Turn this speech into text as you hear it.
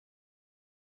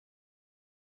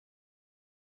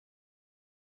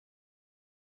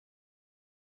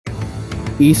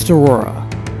East Aurora,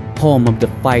 home of the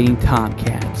Fighting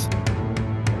Tomcats.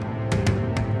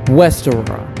 West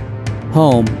Aurora,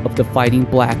 home of the Fighting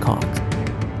Blackhawks.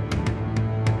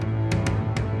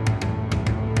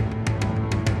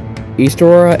 East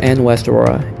Aurora and West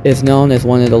Aurora is known as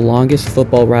one of the longest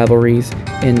football rivalries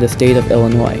in the state of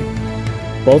Illinois.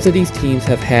 Both of these teams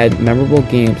have had memorable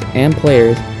games and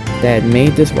players that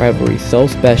made this rivalry so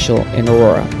special in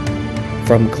Aurora.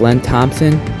 From Glenn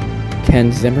Thompson,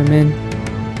 Ken Zimmerman,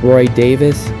 Roy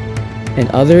Davis, and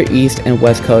other East and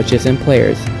West coaches and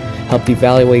players helped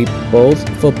evaluate both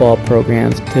football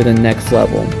programs to the next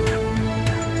level.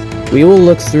 We will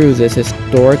look through this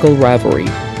historical rivalry,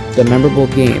 the memorable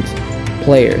games,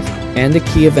 players, and the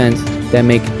key events that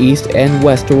make East and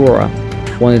West Aurora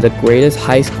one of the greatest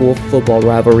high school football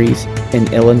rivalries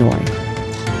in Illinois.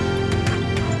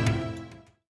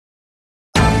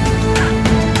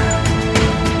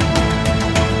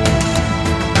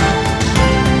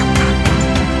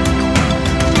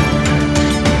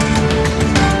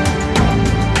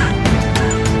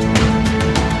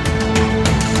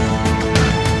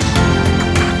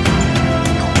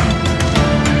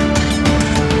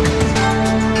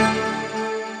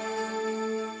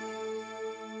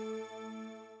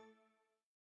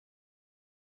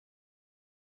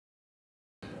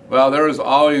 Well, there was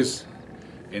always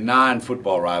a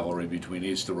non-football rivalry between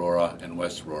East Aurora and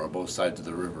West Aurora, both sides of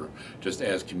the river, just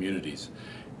as communities.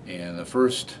 And the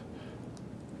first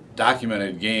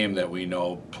documented game that we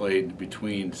know played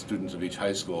between students of each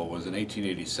high school was in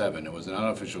 1887. It was an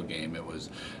unofficial game. It was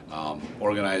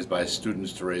organized by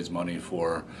students to raise money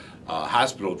for a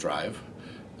hospital drive.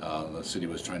 The city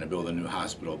was trying to build a new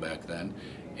hospital back then.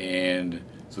 And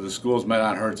so the schools met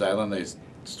on Heard's Island.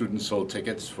 Students sold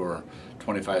tickets for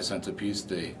 25 cents a piece.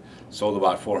 They sold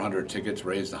about 400 tickets,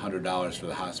 raised $100 for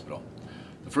the hospital.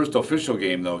 The first official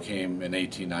game, though, came in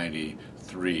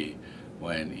 1893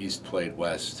 when East played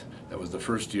West. That was the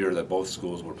first year that both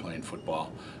schools were playing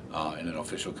football in an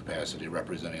official capacity,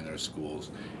 representing their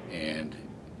schools. And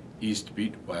East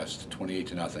beat West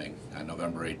 28-0 on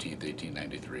November 18th,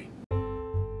 1893.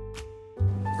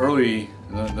 Early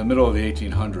in the middle of the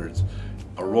 1800s,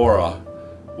 Aurora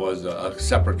was a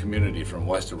separate community from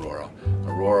West Aurora.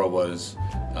 Aurora was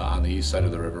on the east side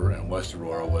of the river, and West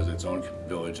Aurora was its own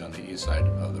village on the east side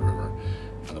of the river,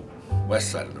 on the west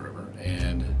side of the river.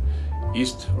 And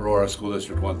East Aurora School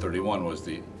District 131 was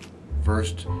the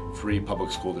first free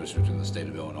public school district in the state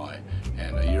of Illinois.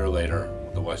 And a year later,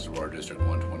 the West Aurora District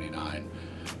 129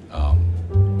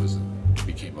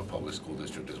 became a public school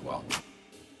district as well.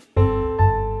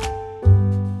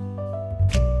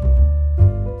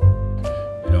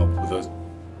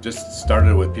 Just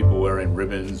started with people wearing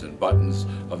ribbons and buttons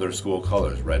of their school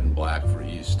colors, red and black for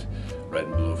East, red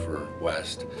and blue for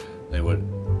West. They would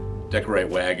decorate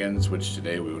wagons, which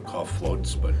today we would call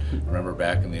floats, but remember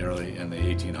back in the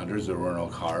 1800s, there were no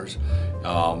cars.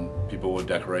 People would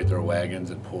decorate their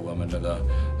wagons and pull them onto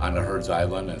Heard's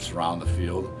Island and surround the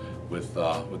field with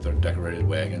their decorated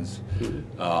wagons.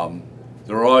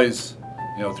 There were always,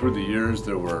 through the years,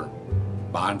 there were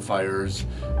bonfires.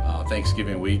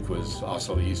 Thanksgiving week was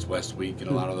also East-West week in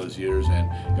a lot of those years,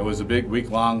 and it was a big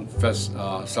week-long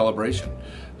celebration.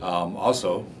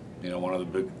 Also, one of the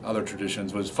big other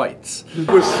traditions was fights. It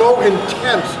was so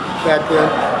intense back then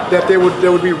that there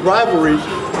would be rivalry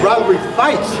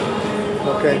fights.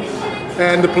 Okay,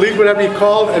 and the police would have to be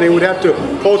called, and they would have to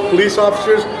post police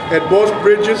officers at both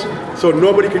bridges so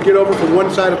nobody could get over from one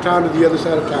side of town to the other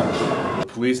side of town. The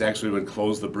police actually would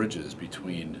close the bridges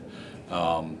between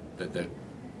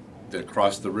that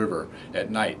crossed the river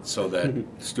at night so that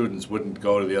students wouldn't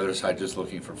go to the other side just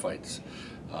looking for fights.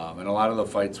 And a lot of the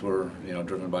fights were,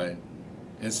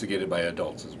 instigated by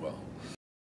adults as well.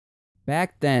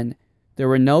 Back then, there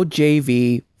were no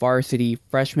JV, varsity,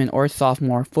 freshman, or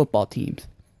sophomore football teams.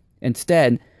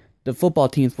 Instead, the football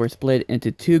teams were split into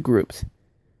two groups: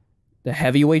 the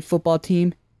heavyweight football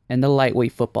team and the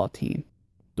lightweight football team.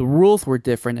 The rules were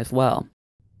different as well.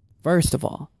 First of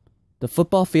all, the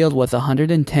football field was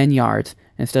 110 yards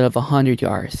instead of 100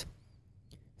 yards.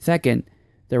 Second,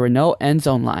 there were no end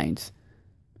zone lines.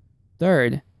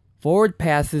 Third, forward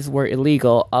passes were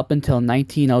illegal up until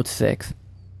 1906.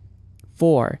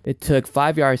 4. It took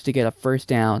 5 yards to get a first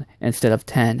down instead of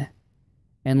 10.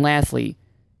 And lastly,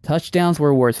 touchdowns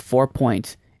were worth 4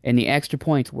 points, and the extra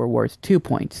points were worth 2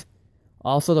 points.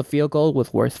 Also, the field goal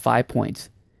was worth 5 points.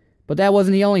 But that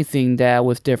wasn't the only thing that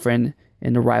was different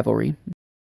in the rivalry.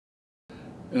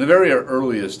 In the very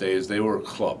earliest days, they were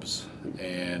clubs,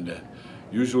 and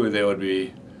usually they would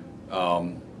be,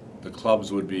 the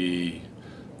clubs would be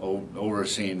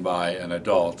overseen by an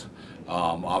adult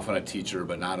often a teacher,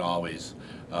 but not always,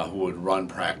 who would run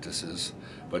practices.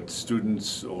 But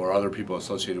students or other people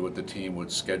associated with the team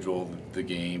would schedule the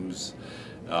games.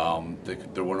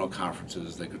 There were no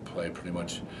conferences. They could play pretty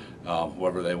much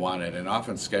whoever they wanted, and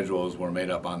often schedules were made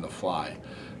up on the fly,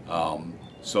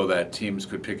 so that teams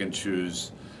could pick and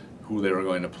choose who they were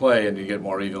going to play, and you get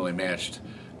more evenly matched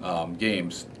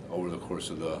games over the course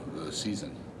of the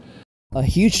season. A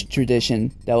huge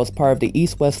tradition that was part of the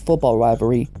East-West football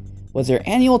rivalry was their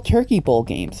annual Turkey Bowl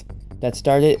games that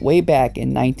started way back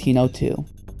in 1902.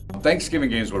 Thanksgiving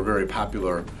games were very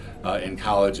popular in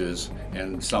colleges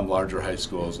and some larger high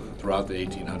schools throughout the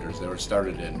 1800s. They were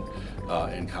started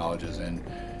in colleges, and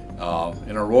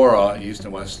in Aurora, East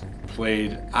and West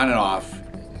played on and off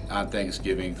on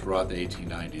Thanksgiving throughout the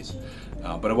 1890s.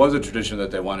 But it was a tradition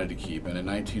that they wanted to keep, and in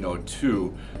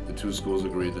 1902, the two schools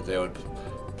agreed that they would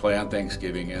play on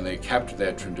Thanksgiving, and they kept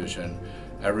that tradition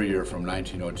every year from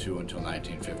 1902 until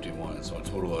 1951. So a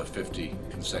total of 50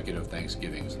 consecutive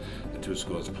Thanksgivings the two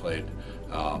schools played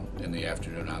in the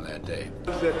afternoon on that day.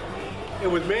 It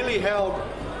was mainly held,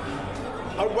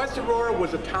 West Aurora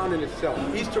was a town in itself.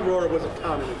 East Aurora was a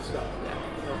town in itself.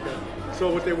 Okay.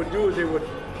 So what they would do is they would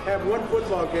have one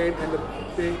football game, and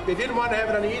they didn't want to have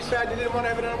it on the east side, they didn't want to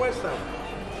have it on the west side.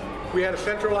 We had a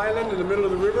central island in the middle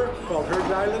of the river called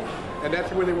Heard's Island, and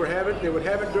that's where they would have it. They would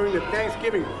have it during the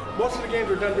Thanksgiving. Most of the games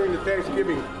were done during the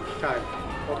Thanksgiving time,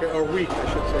 okay, or week, I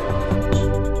should say.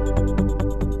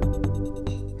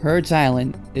 Heard's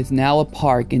Island is now a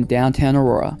park in downtown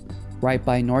Aurora, right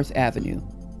by North Avenue.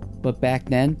 But back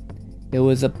then, it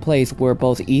was a place where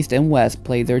both East and West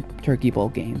played their Turkey Bowl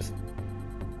games.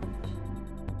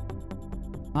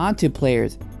 On to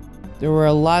players. There were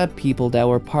a lot of people that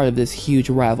were part of this huge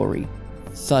rivalry,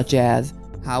 such as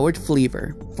Howard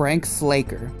Fleaver, Frank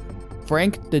Slaker,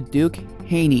 Frank the Duke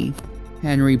Haney,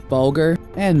 Henry Boger,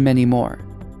 and many more.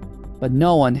 But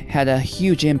no one had a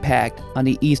huge impact on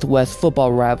the East-West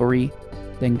football rivalry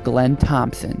than Glenn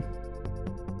Thompson.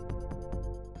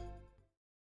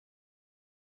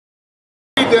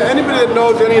 Anybody that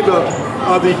knows any of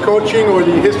the coaching or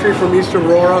the history from East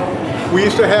Aurora, we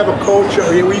used to have a coach.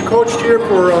 We coached here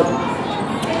for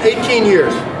 18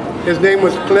 years. His name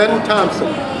was Glenn Thompson.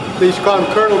 They used to call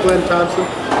him Colonel Glenn Thompson.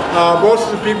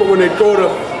 Most of the people, when they'd go to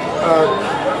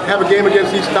have a game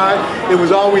against East High, it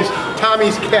was always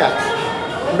Tommy's Cats.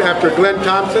 After Glenn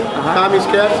Thompson, Tommy's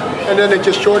Cats, and then they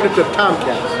just shortened it to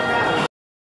Tomcats.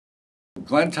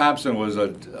 Glenn Thompson was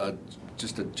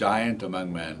just a giant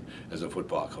among men as a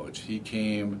football coach. He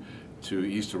came to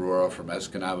East Aurora from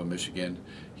Escanaba, Michigan.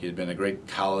 He had been a great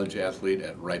college athlete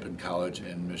at Ripon College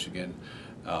in Michigan,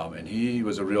 and he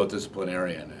was a real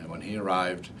disciplinarian. And when he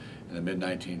arrived in the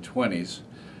mid-1920s,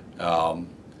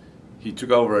 he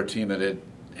took over a team that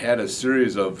had a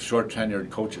series of short-tenured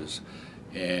coaches,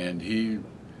 and he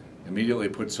immediately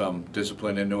put some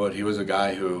discipline into it. He was a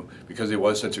guy who, because he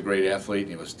was such a great athlete, and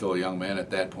he was still a young man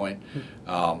at that point,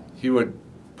 he would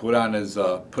put on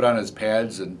his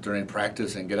pads and during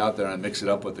practice and get out there and mix it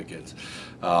up with the kids,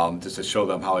 just to show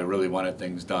them how he really wanted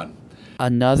things done.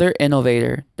 Another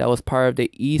innovator that was part of the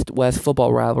East-West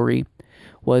football rivalry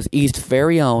was East's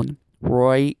very own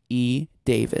Roy E.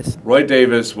 Davis. Roy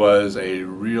Davis was a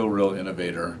real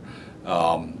innovator,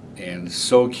 and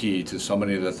so key to so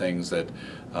many of the things that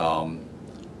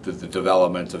the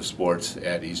development of sports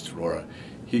at East Aurora.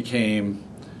 He came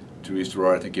to East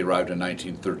Aurora, I think he arrived in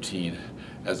 1913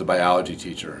 as a biology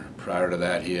teacher. Prior to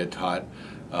that, he had taught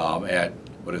at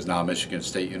what is now Michigan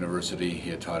State University.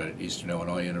 He had taught at Eastern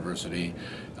Illinois University,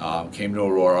 came to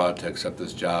Aurora to accept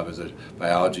this job as a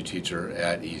biology teacher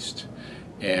at East.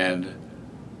 And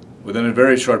within a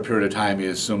very short period of time, he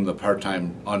assumed the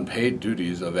part-time unpaid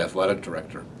duties of athletic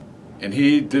director. And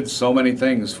he did so many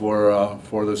things for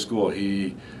the school.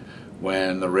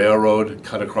 When the railroad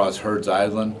cut across Heard's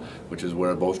Island, which is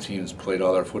where both teams played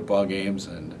all their football games,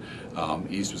 and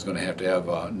East was going to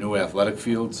have new athletic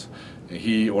fields,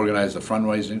 he organized the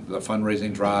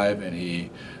fundraising drive, and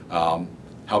he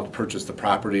helped purchase the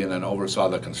property and then oversaw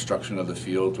the construction of the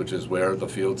field, which is where the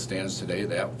field stands today.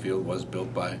 That field was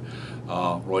built by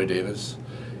Roy Davis.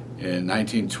 In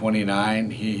 1929,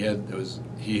 he had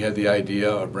the idea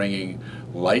of bringing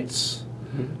lights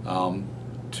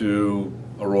to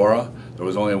Aurora. There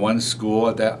was only one school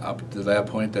up to that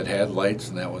point that had lights,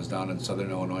 and that was down in Southern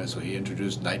Illinois. So he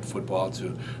introduced night football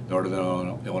to Northern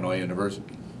Illinois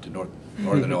University, to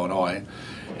Northern Illinois,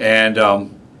 and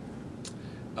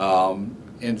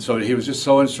so he was just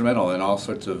so instrumental in all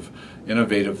sorts of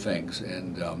innovative things,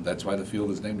 and that's why the field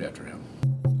is named after him.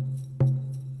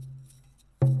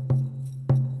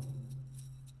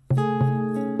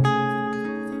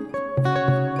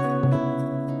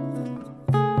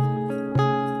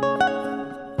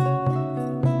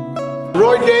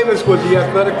 Davis was the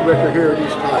athletic director here at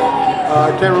East High.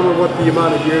 I can't remember what the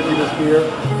amount of years he was here,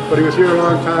 but he was here a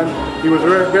long time. He was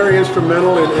very, very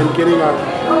instrumental in getting our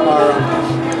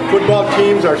football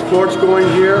teams, our sports going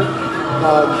here.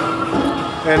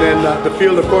 And then the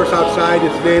field, of course, outside,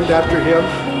 it's named after him,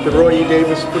 the Roy E.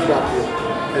 Davis football field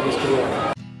at East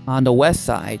Aurora. On the west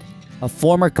side, a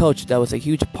former coach that was a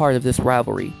huge part of this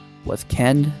rivalry was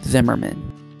Ken Zimmerman.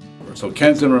 So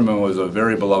Ken Zimmerman was a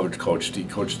very beloved coach. He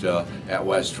coached at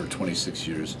West for 26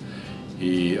 years.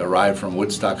 He arrived from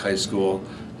Woodstock High School.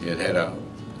 He had a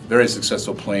very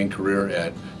successful playing career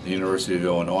at the University of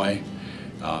Illinois.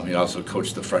 He also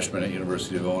coached the freshmen at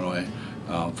University of Illinois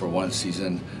for one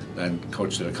season, then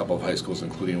coached at a couple of high schools,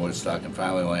 including Woodstock, and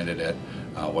finally landed at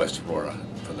West Aurora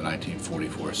for the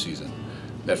 1944 season.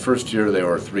 That first year they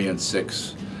were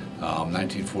 3-6.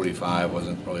 1945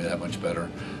 wasn't really that much better.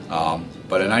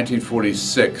 But in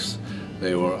 1946,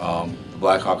 they were the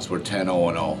Blackhawks were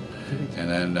 10-0-0, and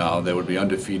then they would be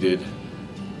undefeated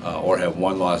or have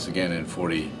one loss again in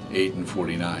 48 and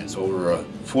 49. So over a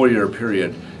 4-year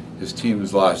period, his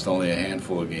teams lost only a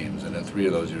handful of games, and in 3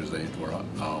 of those years they were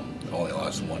only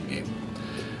lost 1 game.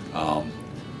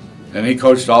 And he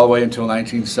coached all the way until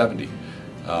 1970,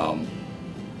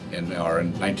 in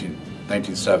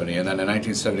 1970, and then in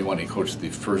 1971 he coached the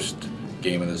first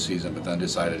game of the season, but then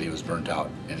decided he was burnt out,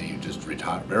 and he just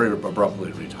very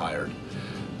abruptly retired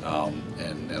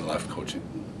and left coaching.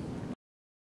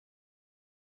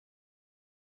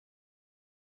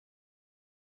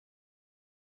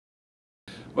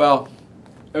 Well,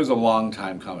 it was a long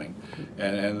time coming,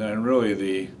 and then really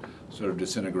the sort of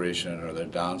disintegration or the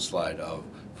downslide of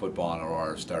football in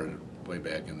Aurora started way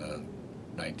back in the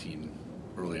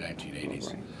early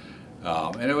 1980s.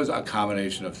 And it was a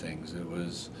combination of things. It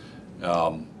was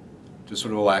just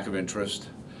sort of a lack of interest.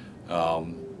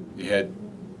 You had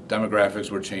demographics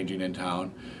were changing in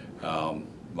town. A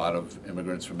lot of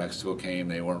immigrants from Mexico came.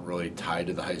 They weren't really tied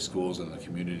to the high schools and the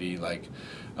community like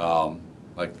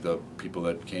the people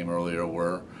that came earlier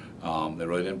were. They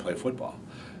really didn't play football.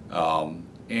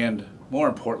 And more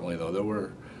importantly, though, there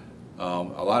were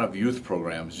a lot of youth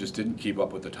programs just didn't keep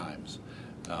up with the times.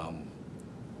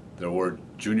 There were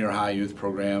junior high youth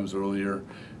programs earlier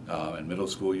and middle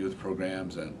school youth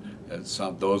programs, and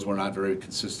those were not very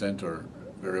consistent or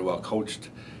very well coached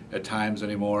at times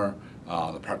anymore.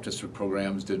 The park district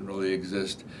programs didn't really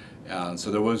exist, and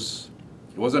so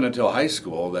it wasn't until high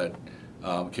school that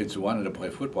kids who wanted to play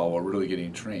football were really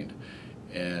getting trained,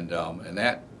 and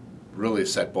that really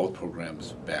set both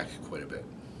programs back quite a bit.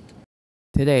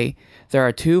 Today, there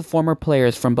are 2 former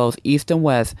players from both East and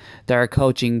West that are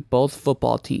coaching both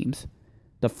football teams.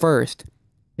 The first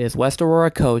is West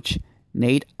Aurora coach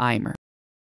Nate Eimer.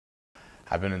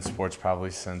 I've been in sports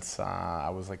probably since I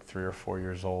was like 3 or 4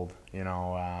 years old,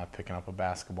 picking up a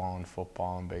basketball and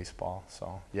football and baseball.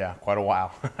 So yeah, quite a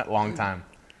while, long time.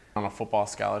 On a football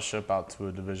scholarship out to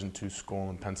a Division II school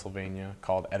in Pennsylvania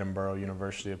called Edinburgh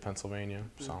University of Pennsylvania.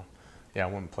 So yeah, I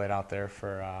went and played out there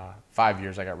for 5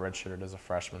 years. I got redshirted as a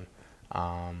freshman,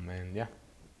 and yeah.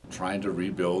 Trying to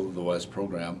rebuild the West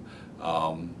program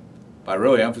by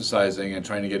really emphasizing and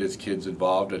trying to get his kids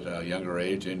involved at a younger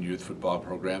age in youth football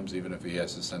programs, even if he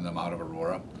has to send them out of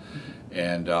Aurora.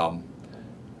 And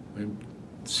it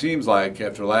seems like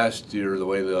after last year, the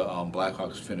way the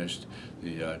Blackhawks finished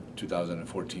the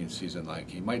 2014 season, like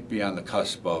he might be on the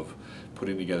cusp of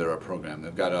putting together a program.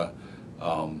 They've got a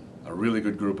really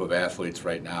good group of athletes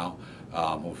right now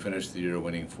who finished the year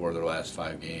winning 4 of their last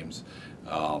 5 games,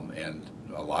 and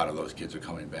a lot of those kids are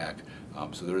coming back.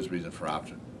 So there is reason for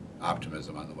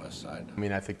optimism on the west side. I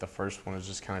mean, I think the first one is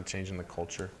just kind of changing the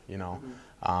culture,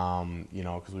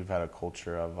 because we've had a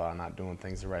culture of not doing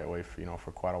things the right way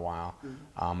for quite a while.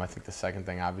 I think the second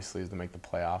thing obviously is to make the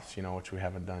playoffs, which we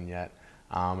haven't done yet.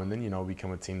 And then,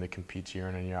 become a team that competes year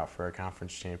in and year out for a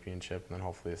conference championship and then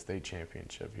hopefully a state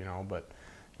championship, but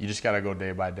you just got to go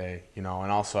day by day, and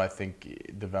also I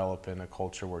think developing a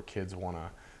culture where kids want to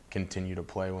continue to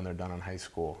play when they're done in high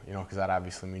school, because that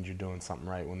obviously means you're doing something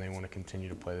right when they want to continue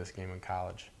to play this game in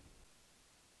college.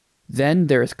 Then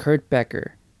there's Kurt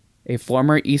Becker, a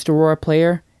former East Aurora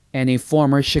player and a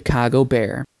former Chicago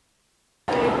Bear.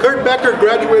 Kurt Becker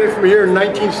graduated from here in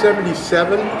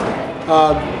 1977.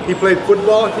 He played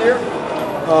football here.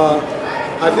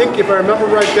 I think if I remember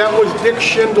right, that was Dick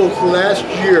Schindler's last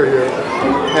year here,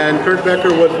 and Kurt Becker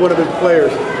was one of his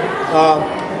players.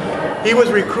 He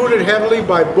was recruited heavily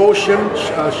by Bo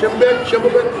Schimbeck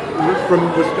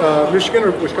from Michigan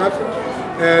or Wisconsin,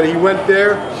 and he went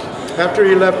there. After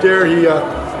he left there, he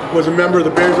was a member of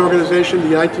the Bears organization,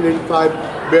 the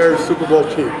 1985 Bears Super Bowl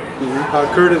team.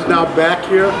 Kurt is now back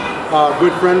here.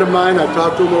 good friend of mine. I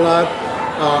talk to him a lot.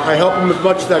 I help him as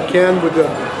much as I can with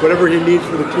whatever he needs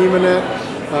for the team and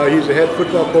that. He's the head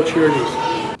football coach here in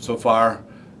East. So far,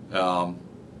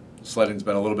 sledding's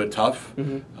been a little bit tough.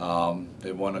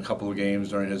 They've won a couple of games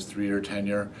during his 3-year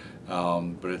tenure,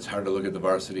 but it's hard to look at the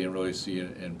varsity and really see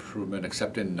an improvement,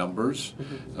 except in numbers.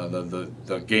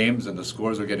 The games and the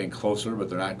scores are getting closer, but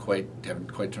they're not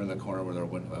haven't quite turned the corner where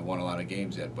they've won a lot of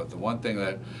games yet. But the one thing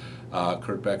that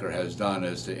Kurt Becker has done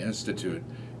is to institute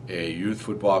a youth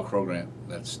football program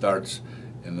that starts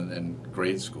in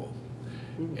grade school.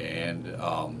 And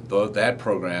that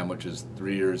program, which is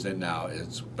 3 years in now,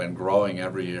 it's been growing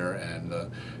every year, and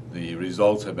the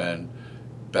results have been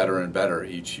better and better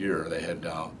each year. They had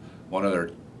one of their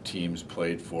teams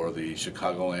played for the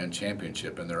Chicagoland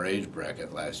Championship in their age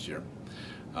bracket last year.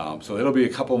 So it'll be a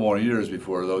couple more years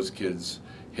before those kids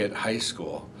hit high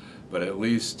school, but at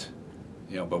least,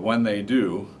 but when they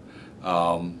do,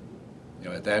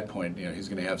 at that point, he's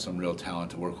going to have some real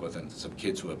talent to work with, and some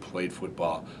kids who have played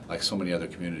football like so many other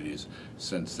communities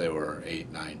since they were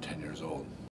 8, 9, 10 years old.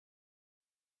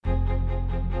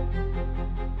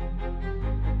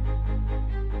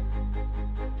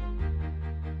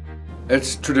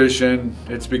 It's tradition.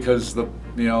 It's because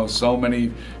so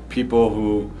many people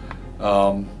who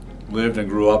lived and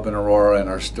grew up in Aurora and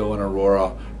are still in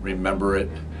Aurora remember it.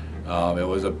 It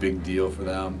was a big deal for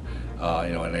them.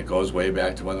 And it goes way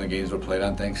back to when the games were played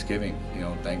on Thanksgiving.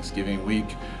 Thanksgiving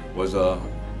week was a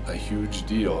huge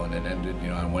deal, and it ended,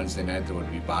 on Wednesday night there would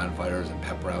be bonfires and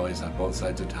pep rallies on both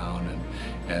sides of town,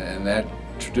 and that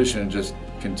tradition just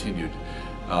continued.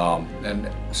 And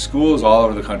schools all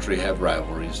over the country have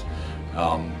rivalries.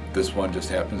 This one just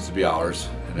happens to be ours,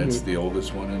 and it's the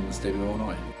oldest one in the state of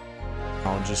Illinois.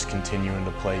 Just continuing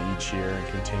to play each year and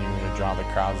continuing to draw the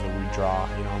crowds that we draw,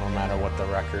 no matter what the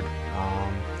record.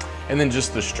 And then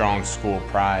just the strong school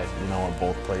pride, at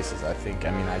both places. I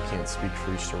can't speak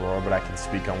for East Aurora, but I can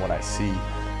speak on what I see.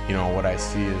 What I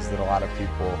see is that a lot of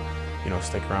people,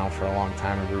 stick around for a long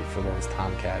time and root for those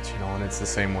Tomcats, and it's the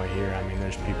same way here.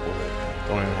 There's people that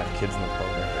don't even have kids in the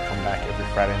program that come back every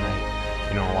Friday night,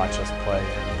 watch us play,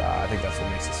 and I think that's what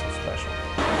makes it so special.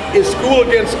 It's school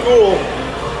against school,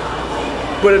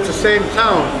 but it's the same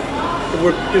town.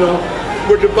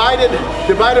 We're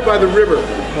divided by the river,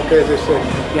 okay, as they say.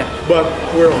 Yeah. But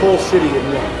we're a whole city in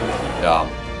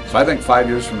one. So I think 5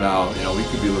 years from now, we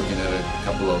could be looking at a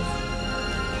couple of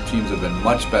teams that have been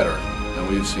much better than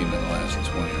we've seen in the last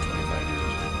 20 or 25